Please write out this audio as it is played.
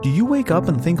Do you wake up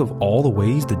and think of all the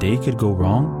ways the day could go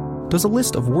wrong? Does a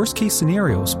list of worst-case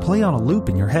scenarios play on a loop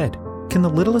in your head? Can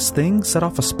the littlest thing set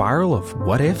off a spiral of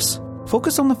what-ifs?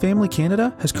 Focus on the Family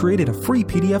Canada has created a free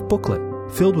PDF booklet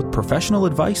filled with professional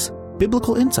advice,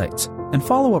 biblical insights, and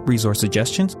follow-up resource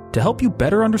suggestions to help you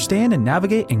better understand and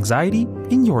navigate anxiety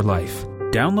in your life.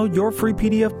 Download your free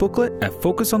PDF booklet at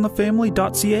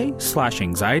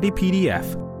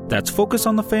focusonthefamily.ca/anxietypdf. That's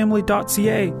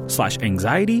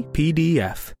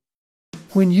focusonthefamily.ca/anxietypdf.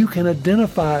 When you can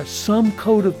identify some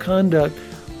code of conduct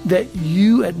that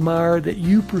you admire, that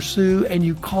you pursue, and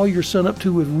you call your son up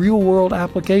to with real-world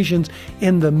applications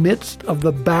in the midst of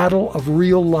the battle of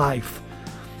real life,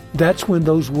 that's when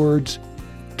those words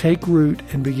take root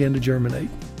and begin to germinate.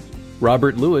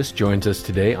 Robert Lewis joins us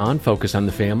today on Focus on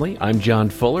the Family. I'm John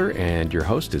Fuller, and your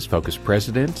host is Focus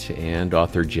President and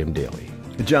author Jim Daly.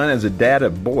 John, as a dad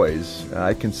of boys,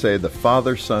 I can say the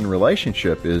father-son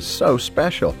relationship is so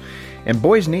special. And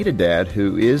boys need a dad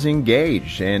who is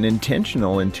engaged and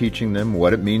intentional in teaching them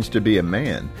what it means to be a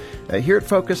man. Here at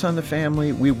Focus on the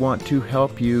Family, we want to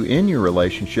help you in your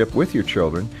relationship with your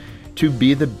children to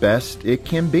be the best it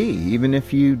can be, even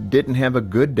if you didn't have a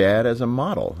good dad as a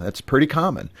model. That's pretty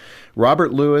common.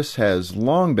 Robert Lewis has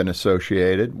long been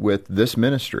associated with this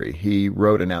ministry. He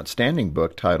wrote an outstanding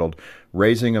book titled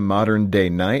Raising a Modern Day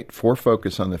Knight for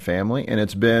Focus on the Family, and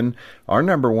it's been our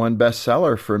 #1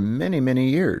 bestseller for many, many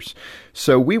years.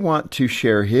 So we want to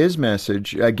share his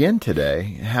message again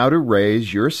today, how to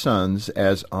raise your sons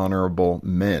as honorable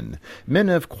men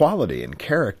of quality and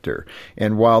character.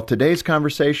 And while today's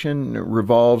conversation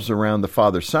revolves around the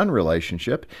father-son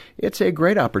relationship, it's a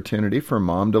great opportunity for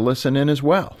mom to listen in as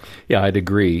well. Yeah, I'd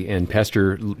agree. And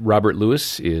Pastor Robert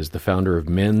Lewis is the founder of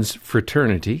Men's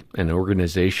Fraternity, an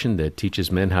organization that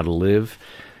teaches men how to live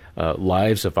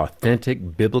lives of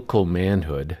authentic biblical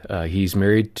manhood. He's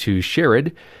married to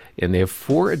Sherrod, and they have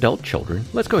 4 adult children.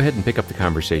 Let's go ahead and pick up the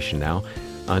conversation now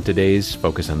on today's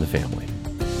Focus on the Family.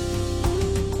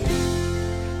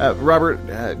 Robert,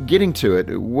 getting to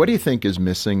it, what do you think is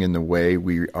missing in the way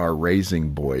we are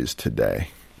raising boys today?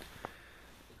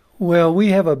 Well, we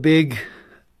have a big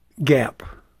gap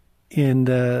in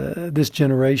this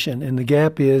generation, and the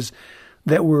gap is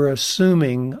that we're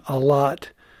assuming a lot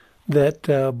that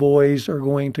boys are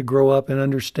going to grow up and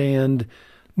understand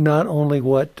not only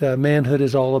what manhood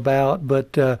is all about,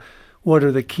 but what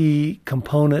are the key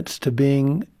components to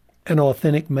being an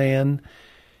authentic man.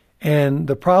 And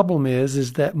the problem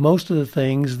is that most of the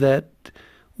things that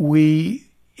we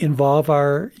involve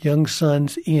our young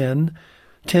sons in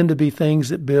tend to be things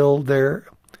that build their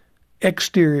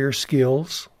exterior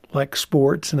skills, like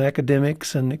sports and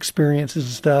academics and experiences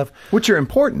and stuff. Which are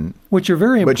important. Which are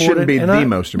very important. But shouldn't be the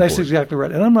most important. That's exactly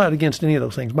right. And I'm not against any of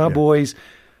those things. My boys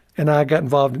and I got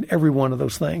involved in every one of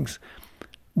those things.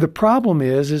 The problem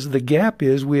is the gap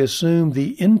is we assume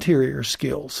the interior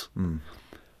skills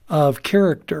of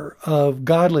character, of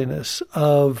godliness,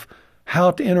 of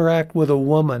how to interact with a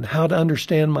woman, how to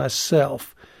understand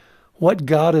myself, what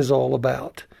God is all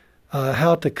about,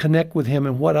 how to connect with Him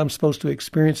and what I'm supposed to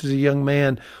experience as a young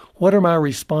man. What are my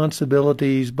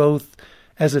responsibilities both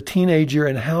as a teenager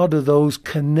and how do those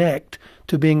connect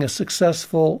to being a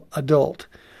successful adult?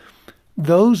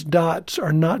 Those dots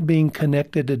are not being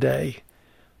connected today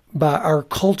by our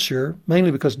culture,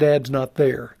 mainly because Dad's not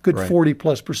there. Good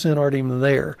 40+% aren't even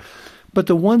there. But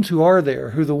the ones who are there,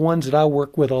 who are the ones that I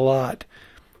work with a lot,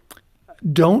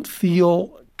 don't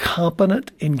feel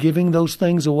competent in giving those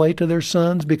things away to their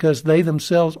sons because they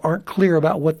themselves aren't clear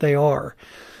about what they are.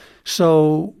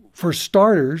 So for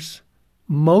starters,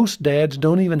 most dads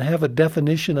don't even have a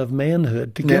definition of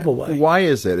manhood to give away. Why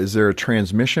is it? Is there a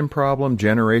transmission problem,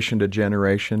 generation to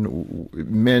generation?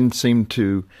 Men seem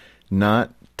to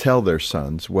not tell their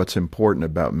sons what's important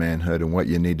about manhood and what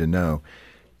you need to know.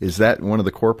 Is that one of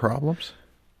the core problems?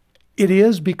 It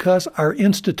is, because our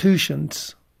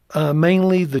institutions,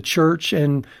 mainly the church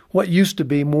and what used to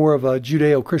be more of a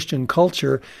Judeo-Christian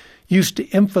culture, used to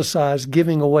emphasize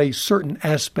giving away certain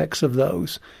aspects of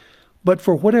those. But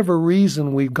for whatever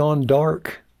reason, we've gone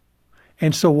dark.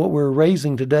 And so what we're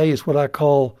raising today is what I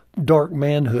call dark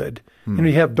manhood. And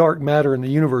you have dark matter in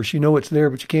the universe. You know it's there,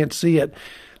 but you can't see it.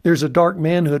 There's a dark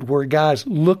manhood where guys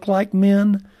look like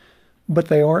men, but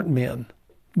they aren't men.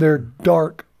 They're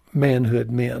dark manhood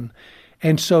men.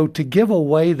 And so to give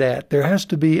away that, there has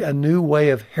to be a new way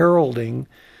of heralding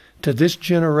to this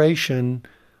generation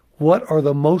what are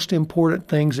the most important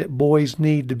things that boys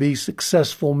need to be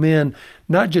successful men,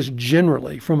 not just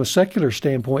generally from a secular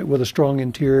standpoint with a strong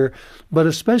interior, but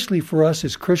especially for us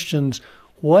as Christians.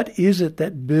 What is it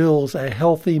that builds a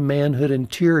healthy manhood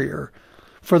interior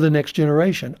for the next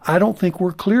generation. I don't think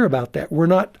we're clear about that. We're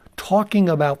not talking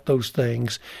about those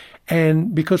things.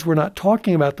 And because we're not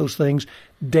talking about those things,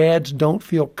 dads don't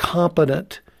feel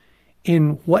competent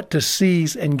in what to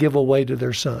seize and give away to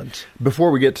their sons. Before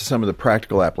we get to some of the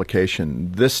practical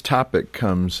application, this topic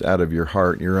comes out of your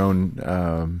heart, your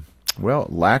own,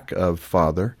 lack of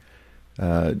father.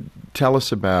 Tell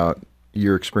us about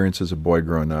your experience as a boy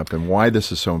growing up and why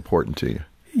this is so important to you.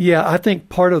 Yeah, I think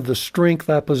part of the strength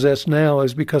I possess now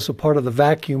is because of part of the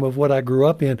vacuum of what I grew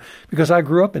up in, because I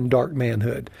grew up in dark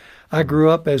manhood. I grew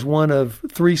up as one of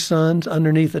 3 sons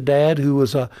underneath a dad who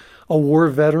was a war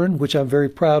veteran, which I'm very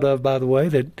proud of, by the way,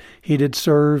 that he did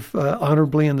serve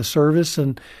honorably in the service.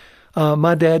 And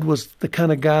my dad was the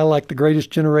kind of guy like the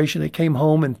Greatest Generation that came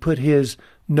home and put his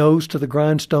nose to the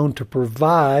grindstone to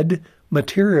provide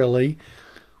materially,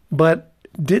 but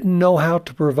didn't know how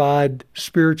to provide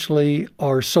spiritually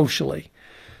or socially.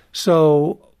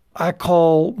 So I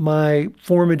call my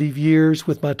formative years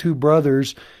with my 2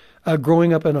 brothers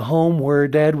growing up in a home where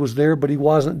dad was there, but he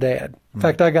wasn't dad. In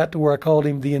fact, I got to where I called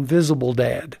him the invisible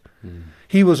dad.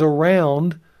 He was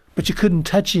around, but you couldn't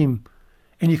touch him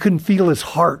and you couldn't feel his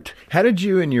heart. How did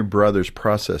you and your brothers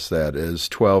process that as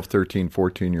 12, 13,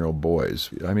 14-year-old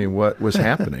boys? I mean, what was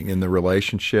happening in the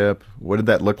relationship? What did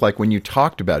that look like when you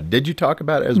talked about it? Did you talk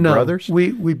about it as brothers?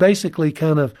 We basically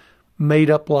kind of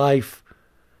made up life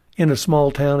in a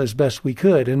small town as best we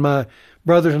could. And my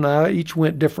brothers and I each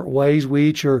went different ways. We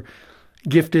each are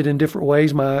gifted in different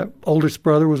ways. My oldest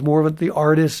brother was more of the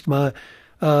artist. My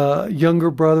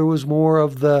younger brother was more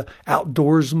of the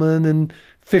outdoorsman and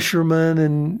fisherman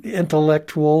and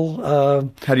intellectual.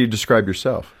 How do you describe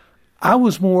yourself? I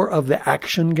was more of the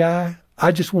action guy.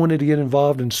 I just wanted to get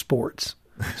involved in sports.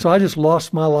 So I just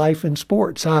lost my life in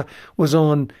sports. I was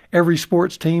on every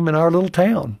sports team in our little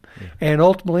town. Yeah. And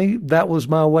ultimately, that was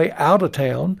my way out of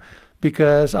town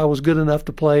because I was good enough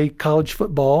to play college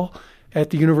football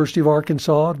at the University of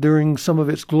Arkansas during some of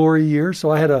its glory years. So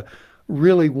I had a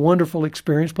really wonderful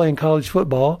experience playing college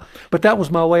football. But that was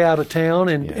my way out of town.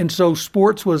 And so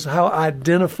sports was how I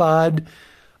identified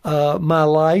my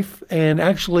life, and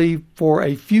actually for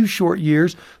a few short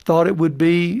years thought it would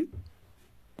be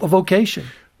a vocation.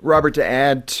 Robert, to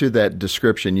add to that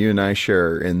description, you and I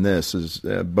share in this is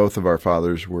both of our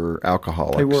fathers were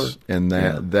alcoholics. They were. And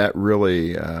that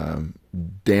really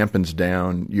dampens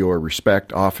down your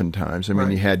respect oftentimes. I mean,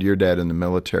 Right. You had your dad in the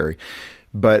military.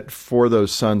 But for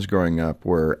those sons growing up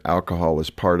where alcohol is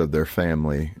part of their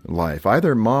family life,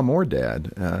 either mom or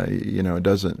dad, it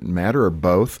doesn't matter, or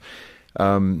both,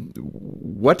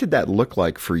 what did that look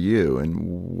like for you, and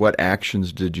what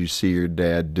actions did you see your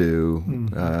dad do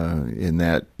in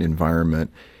that environment,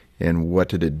 and what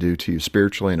did it do to you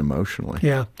spiritually and emotionally?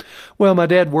 Yeah. Well, my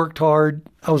dad worked hard.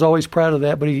 I was always proud of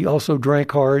that, but he also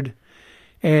drank hard.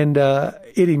 And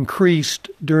it increased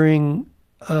during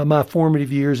my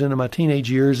formative years into my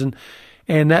teenage years, and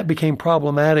that became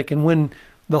problematic. And when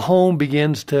the home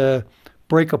begins to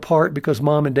break apart because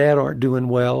mom and dad aren't doing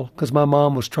well, because my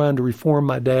mom was trying to reform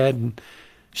my dad and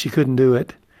she couldn't do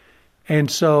it. And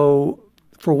so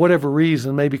for whatever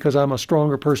reason, maybe because I'm a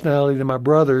stronger personality than my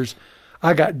brothers,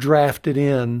 I got drafted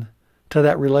in to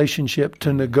that relationship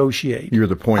to negotiate. You were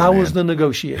the point man. I man. was the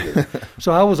negotiator.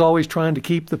 So I was always trying to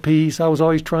keep the peace. I was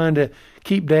always trying to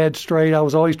keep dad straight. I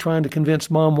was always trying to convince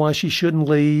mom why she shouldn't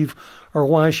leave or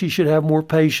why she should have more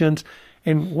patience.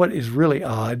 And what is really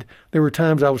odd, there were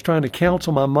times I was trying to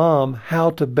counsel my mom how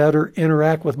to better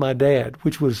interact with my dad,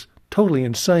 which was totally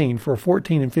insane for a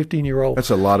 14 and 15-year-old.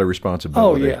 That's a lot of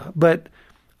responsibility. Oh, yeah. But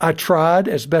I tried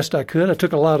as best I could. I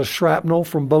took a lot of shrapnel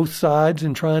from both sides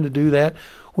in trying to do that,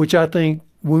 which I think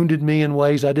wounded me in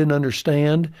ways I didn't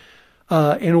understand.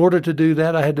 In order to do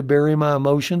that, I had to bury my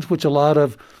emotions, which a lot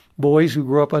of boys who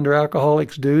grew up under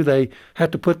alcoholics do. They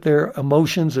had to put their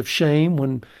emotions of shame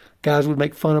when guys would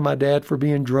make fun of my dad for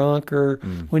being drunk, or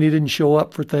when he didn't show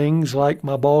up for things like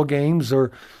my ball games,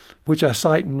 or which I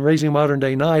cite in Raising Modern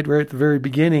Day Night right at the very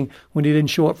beginning, when he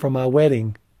didn't show up for my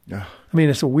wedding. Yeah. I mean,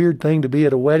 it's a weird thing to be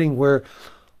at a wedding where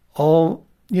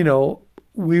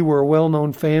we were a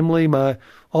well-known family.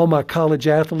 All my college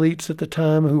athletes at the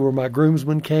time who were my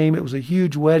groomsmen came. It was a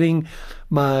huge wedding.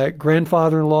 My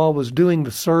grandfather-in-law was doing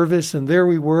the service, and there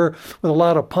we were with a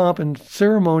lot of pomp and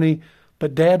ceremony,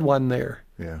 but Dad wasn't there.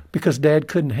 Yeah. Because Dad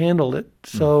couldn't handle it.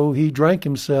 So he drank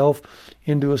himself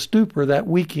into a stupor that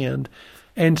weekend.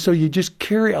 And so you just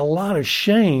carry a lot of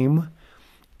shame,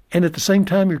 and at the same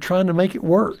time you're trying to make it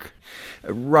work.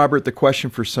 Robert, the question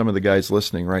for some of the guys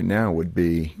listening right now would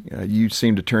be, you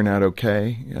seem to turn out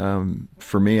okay.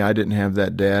 For me, I didn't have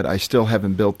that dad. I still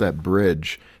haven't built that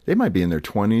bridge they might be in their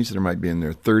 20s, they might be in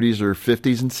their 30s or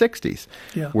 50s and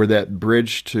 60s, where that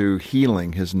bridge to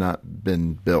healing has not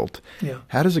been built. Yeah.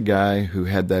 How does a guy who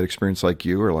had that experience like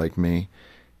you or like me,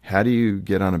 how do you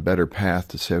get on a better path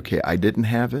to say, okay, I didn't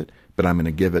have it, but I'm going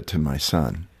to give it to my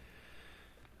son?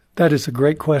 That is a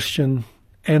great question,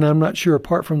 and I'm not sure,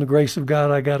 apart from the grace of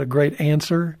God, I got a great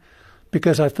answer,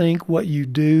 because I think what you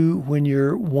do when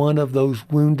you're one of those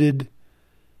wounded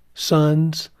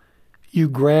sons, you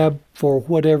grab for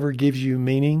whatever gives you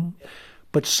meaning,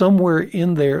 but somewhere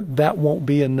in there, that won't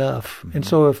be enough. Mm-hmm. And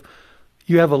so if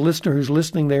you have a listener who's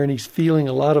listening there and he's feeling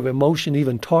a lot of emotion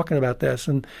even talking about this,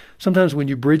 and sometimes when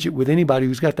you bridge it with anybody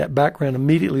who's got that background,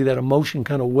 immediately that emotion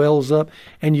kind of wells up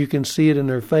and you can see it in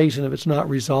their face, and if it's not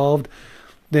resolved,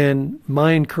 then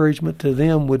my encouragement to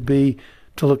them would be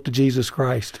to look to Jesus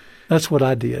Christ. That's what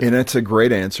I did. And that's a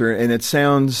great answer. And it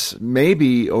sounds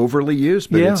maybe overly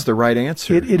used, but it's the right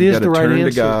answer. It is the right answer. You got to turn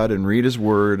to God and read His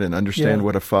Word and understand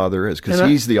what a father is, because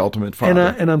He's the ultimate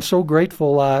father. And I'm so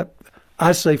grateful.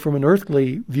 I say from an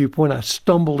earthly viewpoint, I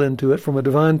stumbled into it. From a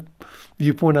divine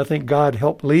viewpoint, I think God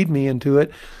helped lead me into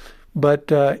it. But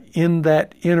in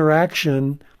that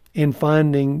interaction, in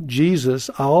finding Jesus,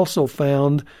 I also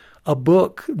found a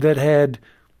book that had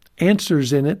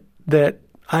answers in it that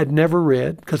I'd never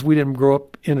read, because we didn't grow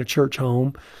up in a church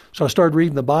home. So I started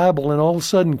reading the Bible, and all of a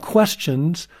sudden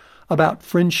questions about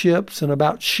friendships and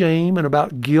about shame and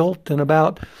about guilt and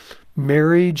about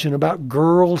marriage and about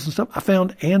girls and stuff. I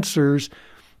found answers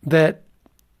that,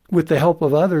 with the help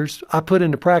of others, I put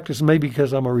into practice, maybe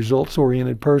because I'm a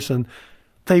results-oriented person.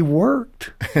 They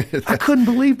worked. I couldn't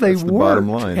believe they worked. The bottom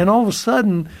line. And all of a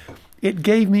sudden, it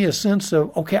gave me a sense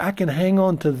of, okay, I can hang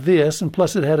on to this, and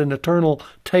plus it had an eternal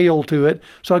tail to it.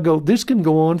 So I go, this can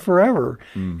go on forever.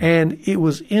 And it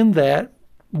was in that,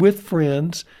 with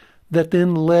friends, that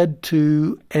then led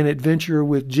to an adventure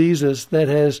with Jesus that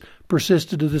has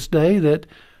persisted to this day, that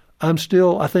I'm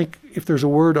still, I think if there's a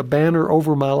word, a banner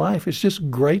over my life, it's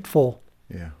just grateful.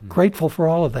 Yeah. Grateful for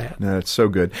all of that. No, it's so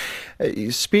good.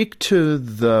 Speak to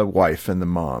the wife and the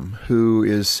mom who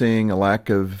is seeing a lack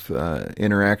of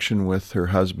interaction with her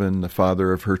husband, the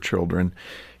father of her children.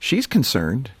 She's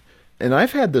concerned. And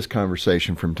I've had this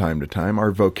conversation from time to time.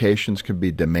 Our vocations can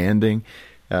be demanding.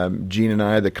 Gene and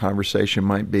I, the conversation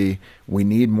might be, we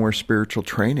need more spiritual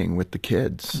training with the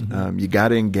kids. Mm-hmm. You got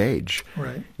to engage.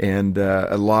 Right. And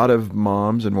a lot of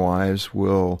moms and wives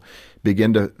will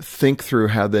begin to think through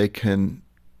how they can,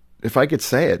 if I could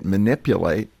say it,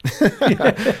 manipulate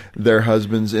their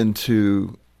husbands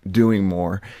into doing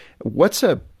more. What's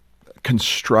a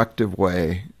constructive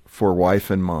way for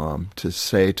wife and mom to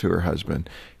say to her husband,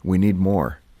 we need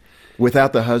more,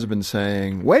 without the husband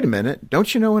saying, wait a minute,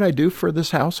 don't you know what I do for this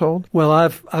household? Well,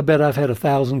 I bet I've had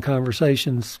 1,000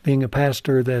 conversations being a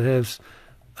pastor that has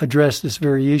addressed this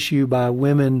very issue by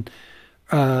women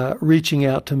reaching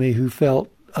out to me who felt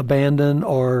abandoned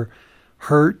or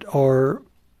hurt or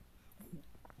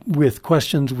with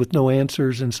questions with no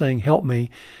answers and saying, help me.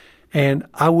 And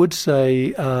I would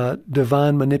say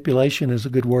divine manipulation is a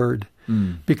good word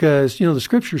because, the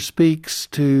Scripture speaks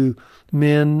to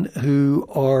men who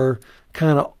are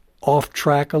kind of off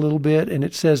track a little bit, and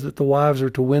it says that the wives are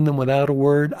to win them without a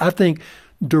word. I think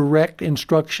direct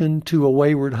instruction to a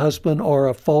wayward husband or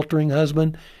a faltering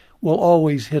husband will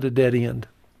always hit a dead end.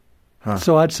 Huh.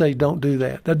 So I'd say don't do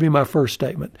that. That'd be my first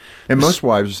statement. And most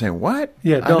wives are saying, what?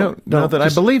 Yeah, I don't know that I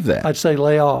believe that. I'd say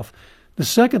lay off. The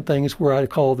second thing is where I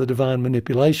call the divine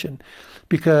manipulation.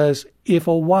 Because if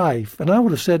a wife, and I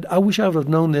would have said, I wish I would have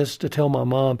known this to tell my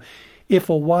mom, if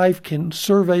a wife can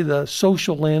survey the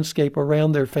social landscape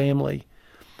around their family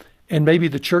and maybe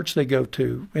the church they go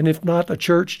to, and if not a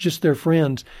church, just their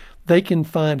friends, they can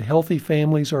find healthy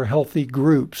families or healthy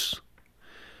groups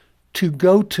to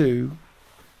go to,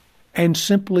 and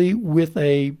simply with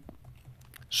a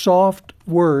soft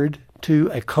word to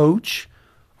a coach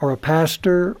or a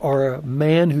pastor or a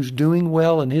man who's doing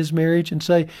well in his marriage and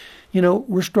say,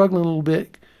 we're struggling a little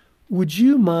bit. Would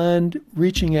you mind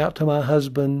reaching out to my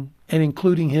husband and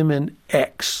including him in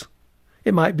X?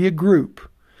 It might be a group.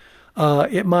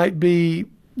 It might be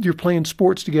you're playing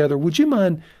sports together. Would you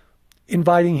mind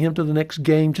inviting him to the next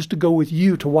game just to go with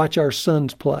you to watch our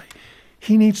sons play?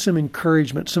 He needs some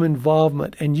encouragement, some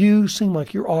involvement, and you seem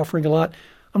like you're offering a lot.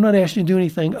 I'm not asking you to do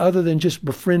anything other than just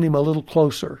befriend him a little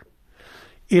closer.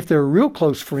 If they're real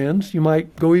close friends, you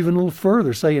might go even a little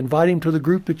further. Say, invite him to the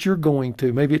group that you're going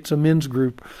to. Maybe it's a men's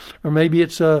group, or maybe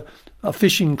it's a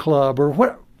fishing club, or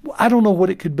what. I don't know what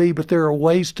it could be, but there are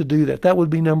ways to do that. That would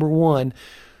be number one.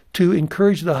 to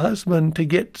encourage the husband to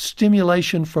get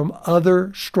stimulation from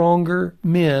other stronger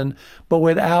men, but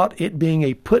without it being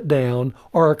a put down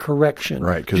or a correction.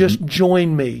 Right. Just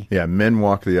join me. Yeah, men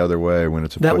walk the other way when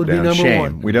it's a That put would be down. number Shame.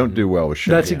 one. We don't do well with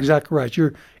shame. That's exactly right.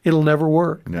 It'll never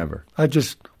work. Never. I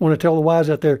just want to tell the wives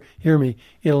out there, hear me,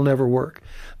 it'll never work.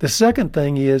 The second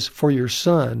thing is for your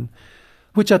son,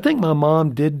 which I think my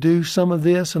mom did do some of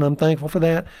this, and I'm thankful for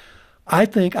that. I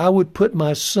think I would put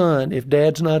my son, if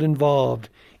Dad's not involved,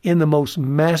 in the most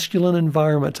masculine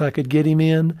environments I could get him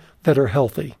in that are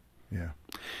healthy. Yeah.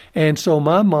 And so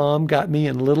my mom got me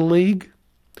in Little League.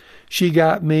 She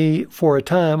got me, for a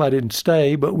time, I didn't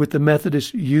stay, but with the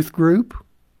Methodist youth group.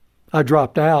 I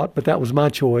dropped out, but that was my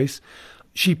choice.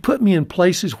 She put me in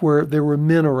places where there were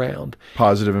men around.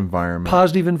 Positive environment.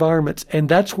 Positive environments. And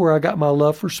that's where I got my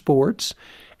love for sports.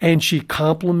 And she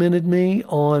complimented me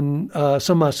on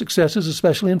some of my successes,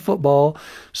 especially in football.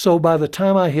 So by the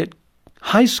time I hit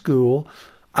high school,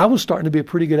 I was starting to be a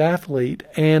pretty good athlete.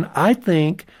 And I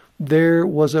think there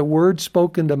was a word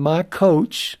spoken to my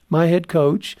coach, my head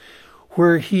coach,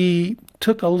 where he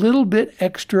took a little bit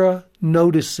extra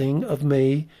noticing of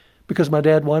me because my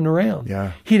dad wasn't around.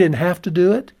 Yeah. He didn't have to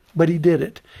do it, but he did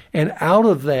it. And out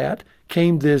of that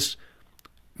came this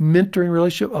mentoring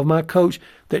relationship of my coach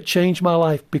that changed my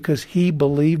life because he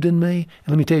believed in me. And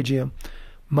let me tell you, Jim,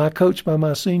 my coach by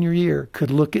my senior year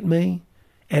could look at me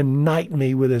and knight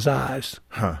me with his eyes.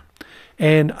 Huh.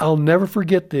 And I'll never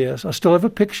forget this. I still have a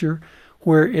picture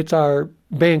where it's our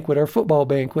banquet, our football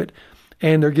banquet,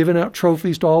 and they're giving out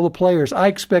trophies to all the players. I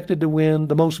expected to win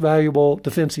the most valuable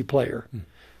defensive player,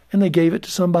 and they gave it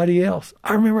to somebody else.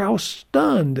 I remember I was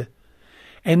stunned.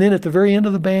 And then at the very end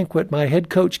of the banquet, my head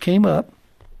coach came up,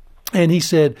 and he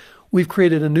said, we've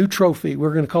created a new trophy.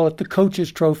 We're going to call it the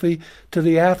Coach's Trophy to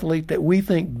the athlete that we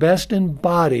think best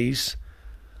embodies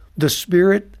the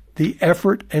spirit, the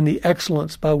effort, and the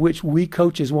excellence by which we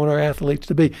coaches want our athletes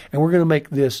to be. And we're going to make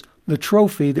this the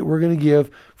trophy that we're going to give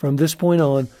from this point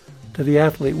on to the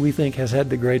athlete we think has had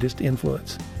the greatest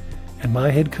influence. And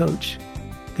my head coach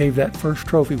gave that first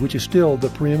trophy, which is still the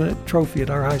preeminent trophy at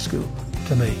our high school,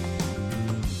 to me.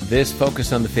 This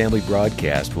Focus on the Family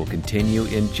broadcast will continue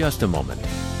in just a moment.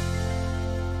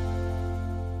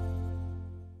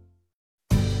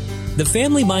 The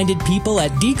family-minded people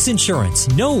at Deeks Insurance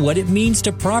know what it means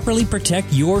to properly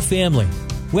protect your family.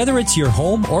 Whether it's your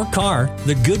home or car,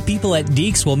 the good people at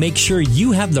Deeks will make sure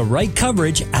you have the right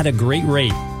coverage at a great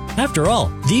rate. After all,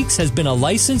 Deeks has been a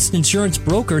licensed insurance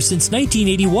broker since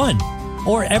 1981,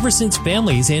 or ever since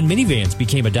families and minivans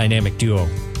became a dynamic duo.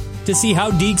 To see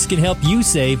how Deeks can help you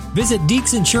save, visit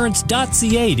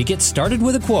deeksinsurance.ca to get started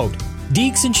with a quote.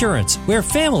 Deeks Insurance, where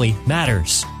family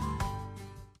matters.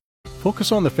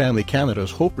 Focus on the Family Canada's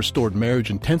Hope Restored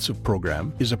Marriage Intensive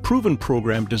program is a proven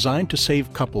program designed to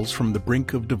save couples from the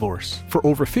brink of divorce. For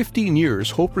over 15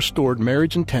 years, Hope Restored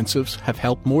Marriage Intensives have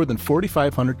helped more than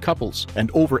 4,500 couples,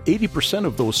 and over 80%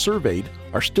 of those surveyed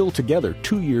are still together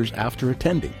 2 years after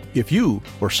attending. If you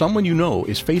or someone you know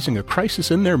is facing a crisis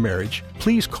in their marriage,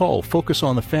 please call Focus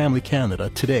on the Family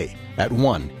Canada today at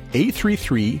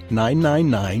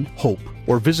 1-833-999-HOPE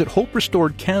or visit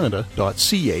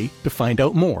hoperestoredcanada.ca to find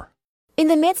out more. In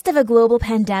the midst of a global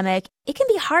pandemic, it can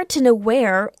be hard to know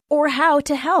where or how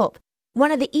to help.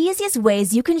 One of the easiest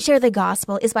ways you can share the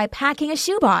gospel is by packing a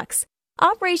shoebox.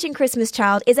 Operation Christmas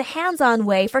Child is a hands-on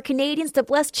way for Canadians to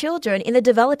bless children in the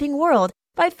developing world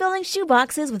by filling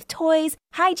shoeboxes with toys,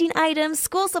 hygiene items,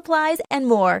 school supplies, and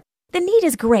more. The need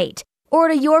is great.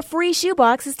 Order your free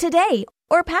shoeboxes today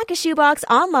or pack a shoebox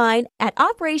online at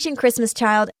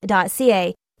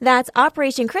operationchristmaschild.ca. That's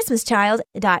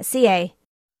operationchristmaschild.ca.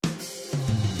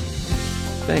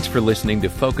 Thanks for listening to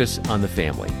Focus on the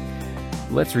Family.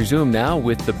 Let's resume now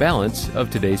with the balance of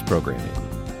today's programming.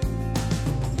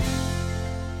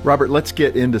 Robert, let's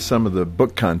get into some of the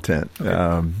book content.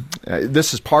 Okay.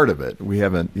 This is part of it. We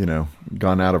haven't,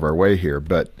 gone out of our way here,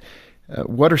 but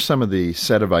what are some of the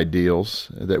set of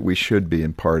ideals that we should be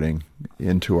imparting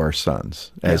into our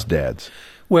sons as dads?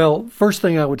 Well, first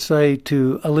thing I would say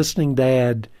to a listening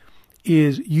dad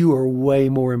is you are way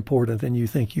more important than you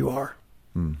think you are.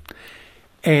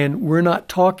 And we're not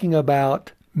talking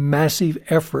about massive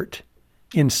effort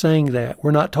in saying that. We're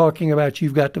not talking about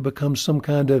you've got to become some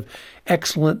kind of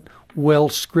excellent,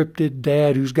 well-scripted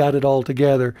dad who's got it all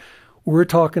together. We're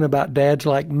talking about dads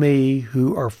like me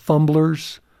who are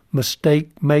fumblers,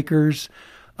 mistake makers,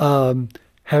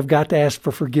 have got to ask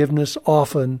for forgiveness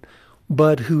often,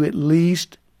 but who at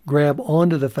least grab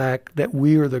onto the fact that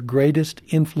we are the greatest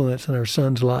influence in our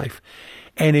son's life.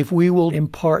 And if we will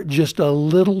impart just a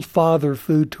little father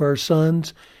food to our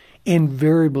sons,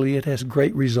 invariably it has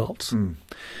great results.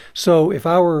 So if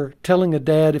I were telling a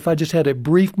dad, if I just had a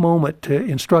brief moment to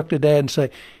instruct a dad and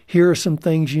say, here are some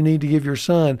things you need to give your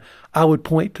son, I would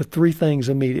point to 3 things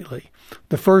immediately.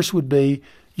 The first would be,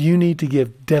 you need to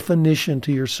give definition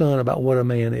to your son about what a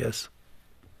man is.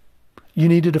 You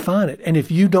need to define it. And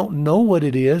if you don't know what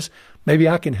it is, maybe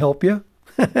I can help you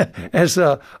as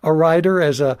a writer,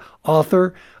 as an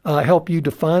author, help you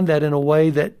define that in a way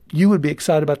that you would be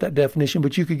excited about that definition,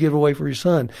 but you could give away for your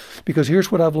son. Because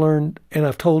here's what I've learned, and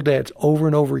I've told dads over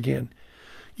and over again.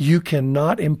 You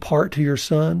cannot impart to your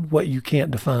son what you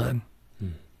can't define.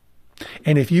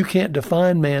 And if you can't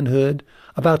define manhood,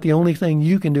 about the only thing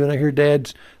you can do, and I hear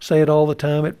dads say it all the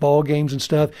time at ball games and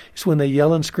stuff, is when they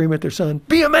yell and scream at their son,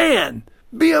 be a man,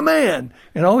 be a man.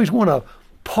 And I always want to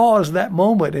pause that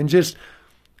moment and just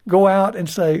go out and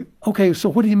say, okay, so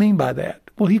what do you mean by that?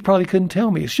 Well, he probably couldn't tell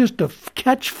me. It's just a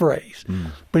catchphrase.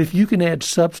 But if you can add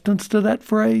substance to that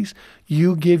phrase,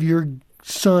 you give your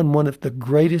son one of the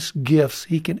greatest gifts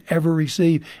he can ever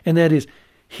receive, and that is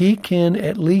he can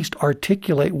at least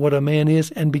articulate what a man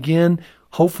is and begin,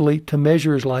 hopefully, to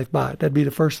measure his life by it. That'd be the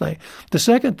first thing. The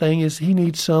second thing is he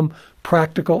needs some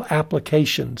practical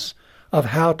applications of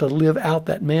how to live out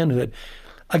that manhood.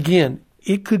 Again,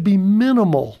 it could be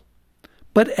minimal,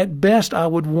 but at best I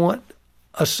would want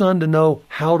a son to know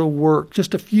how to work,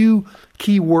 just a few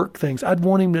key work things. I'd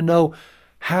want him to know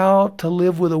how to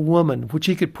live with a woman, which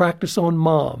he could practice on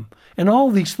mom. And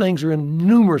all these things are in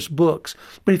numerous books.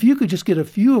 But if you could just get a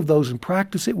few of those and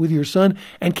practice it with your son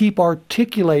and keep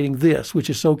articulating this, which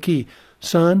is so key.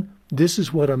 Son, this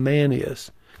is what a man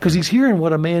is. Because he's hearing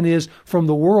what a man is from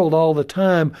the world all the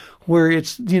time, where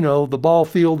it's, the ball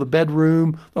field, the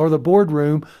bedroom, or the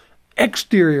boardroom.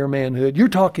 Exterior manhood. You're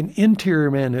talking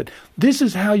interior manhood. This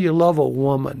is how you love a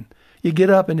woman. You get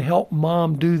up and help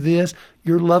mom do this.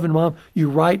 You're loving mom. You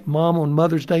write mom on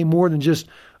Mother's Day more than just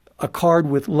a card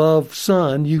with love,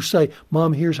 son. You say,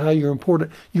 Mom, here's how you're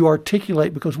important. You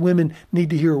articulate, because women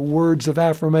need to hear words of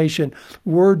affirmation,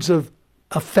 words of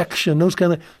affection, those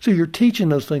kind of. So you're teaching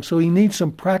those things. So he needs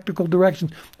some practical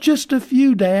directions. Just a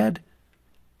few, Dad.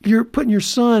 You're putting your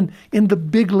son in the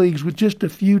big leagues with just a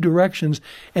few directions.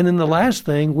 And then the last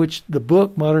thing, which the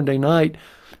book, Modern Day Knight,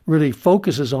 really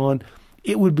focuses on,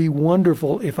 it would be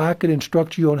wonderful if I could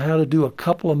instruct you on how to do a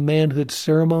couple of manhood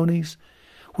ceremonies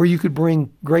where you could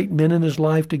bring great men in his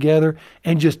life together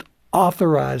and just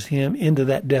authorize him into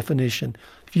that definition.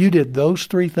 If you did those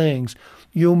 3 things,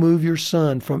 you'll move your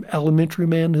son from elementary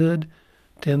manhood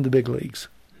to in the big leagues.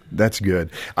 That's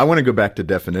good. I want to go back to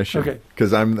definition. Okay.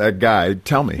 Because I'm that guy.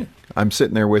 Tell me. I'm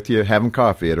sitting there with you having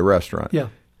coffee at a restaurant. Yeah.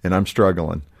 And I'm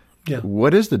struggling. Yeah.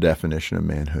 What is the definition of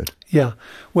manhood? Yeah.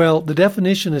 Well, the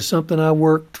definition is something I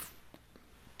worked,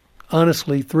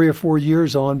 honestly, 3 or 4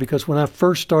 years on, because when I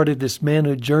first started this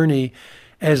manhood journey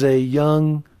as a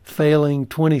young, failing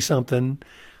 20-something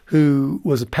who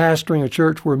was pastoring a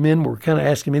church where men were kind of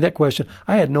asking me that question,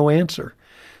 I had no answer.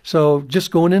 So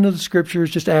just going into the scriptures,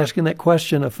 just asking that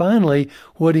question, and finally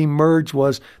what emerged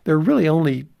was there are really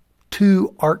only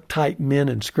 2 archetype men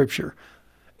in Scripture,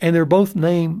 and they're both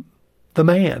named the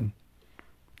man.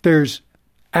 There's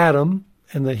Adam,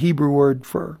 and the Hebrew word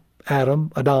for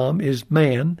Adam, Adam, is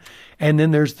man, and then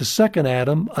there's the second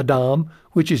Adam, Adam,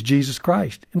 which is Jesus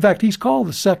Christ. In fact, he's called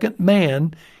the second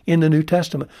man in the New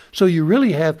Testament. So you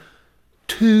really have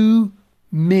 2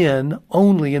 men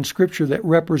only in Scripture that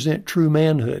represent true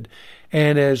manhood.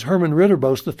 And as Herman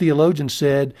Ridderbos, the theologian,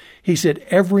 said, he said,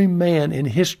 every man in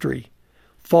history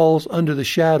falls under the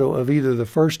shadow of either the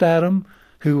first Adam,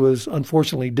 who was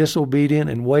unfortunately disobedient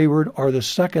and wayward, or the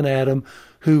second Adam,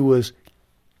 who was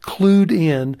clued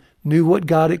in, knew what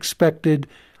God expected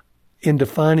in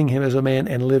defining him as a man,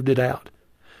 and lived it out.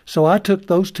 So I took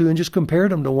those 2 and just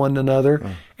compared them to one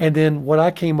another. And then what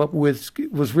I came up with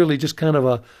was really just kind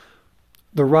of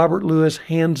the Robert Lewis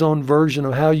hands-on version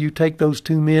of how you take those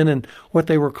 2 men and what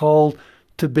they were called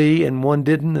to be, and one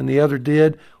didn't and the other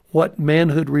did, what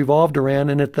manhood revolved around.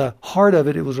 And at the heart of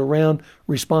it, it was around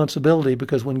responsibility,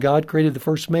 because when God created the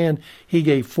first man, he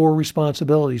gave 4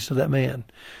 responsibilities to that man.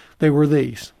 They were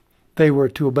these. They were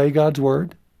to obey God's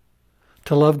word,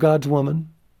 to love God's woman,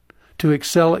 to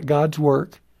excel at God's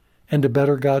work, and to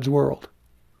better God's world.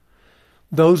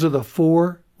 Those are the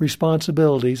 4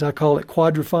 responsibilities, I call it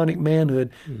quadraphonic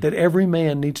manhood, that every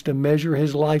man needs to measure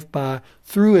his life by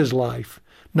through his life.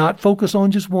 Not focus on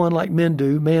just one like men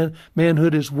do.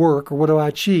 Manhood is work, or what do I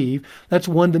achieve? That's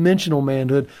one-dimensional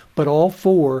manhood, but all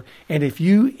 4. And if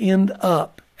you end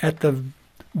up at the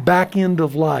back end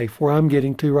of life, where I'm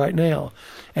getting to right now,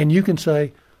 and you can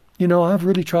say, I've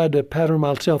really tried to pattern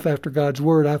myself after God's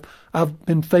Word. I've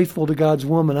been faithful to God's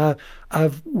woman.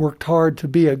 I've worked hard to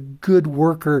be a good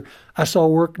worker. I saw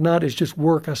work not as just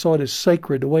work. I saw it as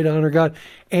sacred, a way to honor God.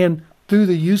 And through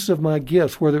the use of my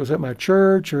gifts, whether it was at my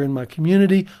church or in my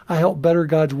community, I helped better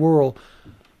God's world.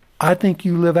 I think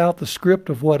you live out the script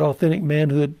of what authentic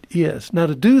manhood is. Now,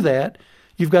 to do that,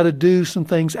 you've got to do some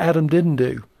things Adam didn't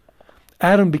do.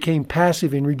 Adam became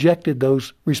passive and rejected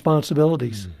those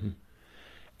responsibilities. Mm-hmm.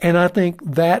 And I think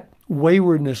that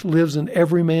waywardness lives in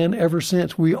every man ever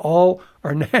since. We all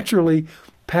are naturally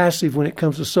passive when it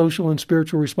comes to social and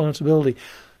spiritual responsibility.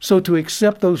 So to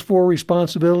accept those 4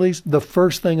 responsibilities, the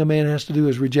first thing a man has to do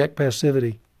is reject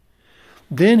passivity.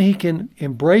 Then he can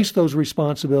embrace those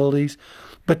responsibilities,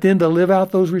 but then to live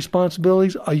out those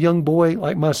responsibilities, a young boy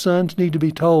like my sons need to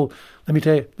be told, let me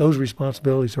tell you, those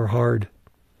responsibilities are hard.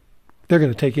 They're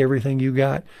going to take everything you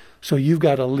got. So you've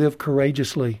got to live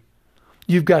courageously.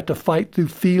 You've got to fight through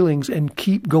feelings and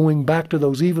keep going back to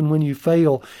those even when you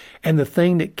fail. And the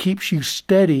thing that keeps you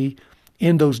steady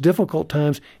in those difficult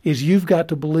times is you've got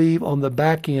to believe on the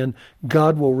back end,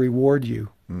 God will reward you.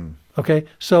 Okay?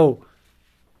 So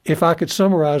if I could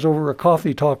summarize over a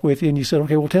coffee talk with you and you said,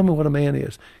 okay, well, tell me what a man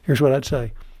is. Here's what I'd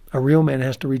say. A real man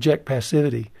has to reject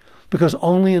passivity, because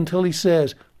only until he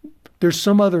says, there's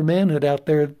some other manhood out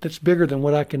there that's bigger than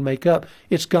what I can make up.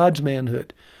 It's God's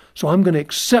manhood. So I'm going to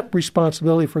accept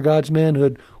responsibility for God's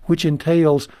manhood, which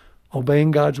entails obeying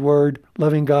God's word,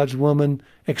 loving God's woman,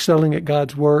 excelling at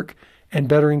God's work, and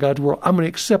bettering God's world. I'm going to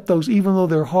accept those even though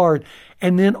they're hard.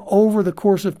 And then over the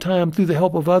course of time, through the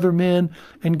help of other men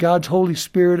and God's Holy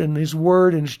Spirit and His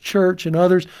Word and His church and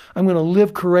others, I'm going to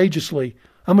live courageously.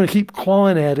 I'm going to keep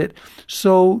clawing at it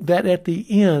so that at the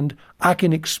end, I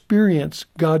can experience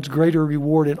God's greater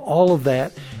reward in all of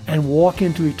that and walk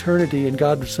into eternity, and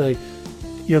God would say,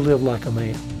 you live like a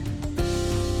man.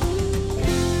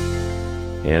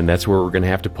 And that's where we're going to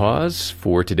have to pause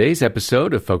for today's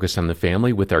episode of Focus on the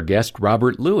Family with our guest,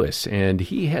 Robert Lewis. And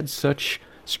he had such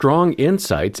strong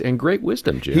insights and great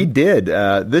wisdom, Jim. He did.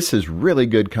 This is really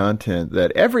good content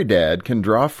that every dad can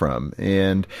draw from.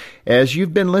 And as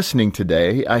you've been listening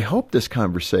today, I hope this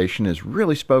conversation has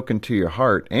really spoken to your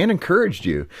heart and encouraged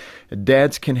you.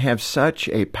 Dads can have such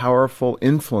a powerful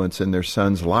influence in their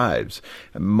sons' lives.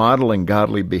 Modeling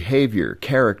godly behavior,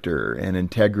 character, and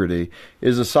integrity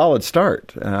is a solid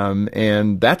start.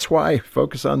 And that's why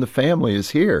Focus on the Family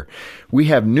is here. We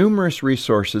have numerous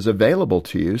resources available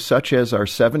to you, such as our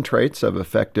 7 Traits of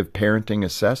Effective Parenting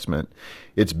Assessment.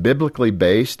 It's biblically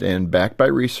based and backed by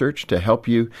research to help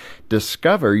you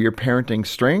discover your parenting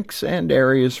strengths and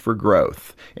areas for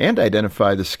growth, and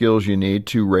identify the skills you need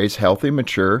to raise healthy,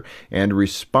 mature, and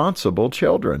responsible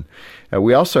children.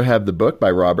 We also have the book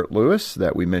by Robert Lewis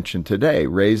that we mentioned today,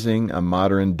 Raising a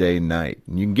Modern Day Knight.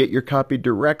 You can get your copy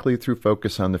directly through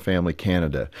Focus on the Family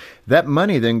Canada. That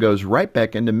money then goes right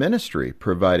back into ministry,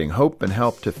 providing hope and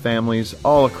help to families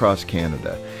all across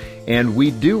Canada. And we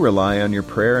do rely on your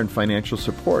prayer and financial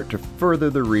support to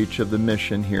further the reach of the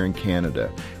mission here in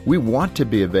Canada. We want to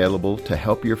be available to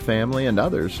help your family and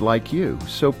others like you.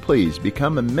 So please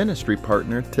become a ministry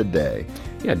partner today.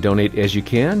 Yeah, donate as you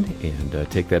can and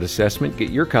take that assessment.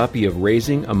 Get your copy of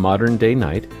Raising a Modern Day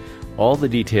Knight. All the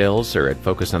details are at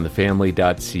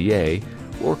focusonthefamily.ca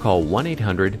or call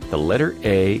 1-800, the letter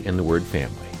A and the word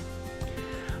family.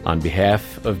 On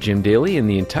behalf of Jim Daly and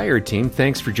the entire team,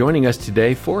 thanks for joining us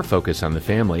today for Focus on the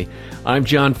Family. I'm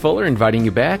John Fuller, inviting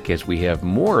you back as we have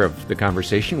more of the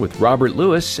conversation with Robert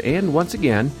Lewis and, once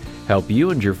again, help you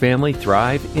and your family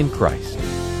thrive in Christ.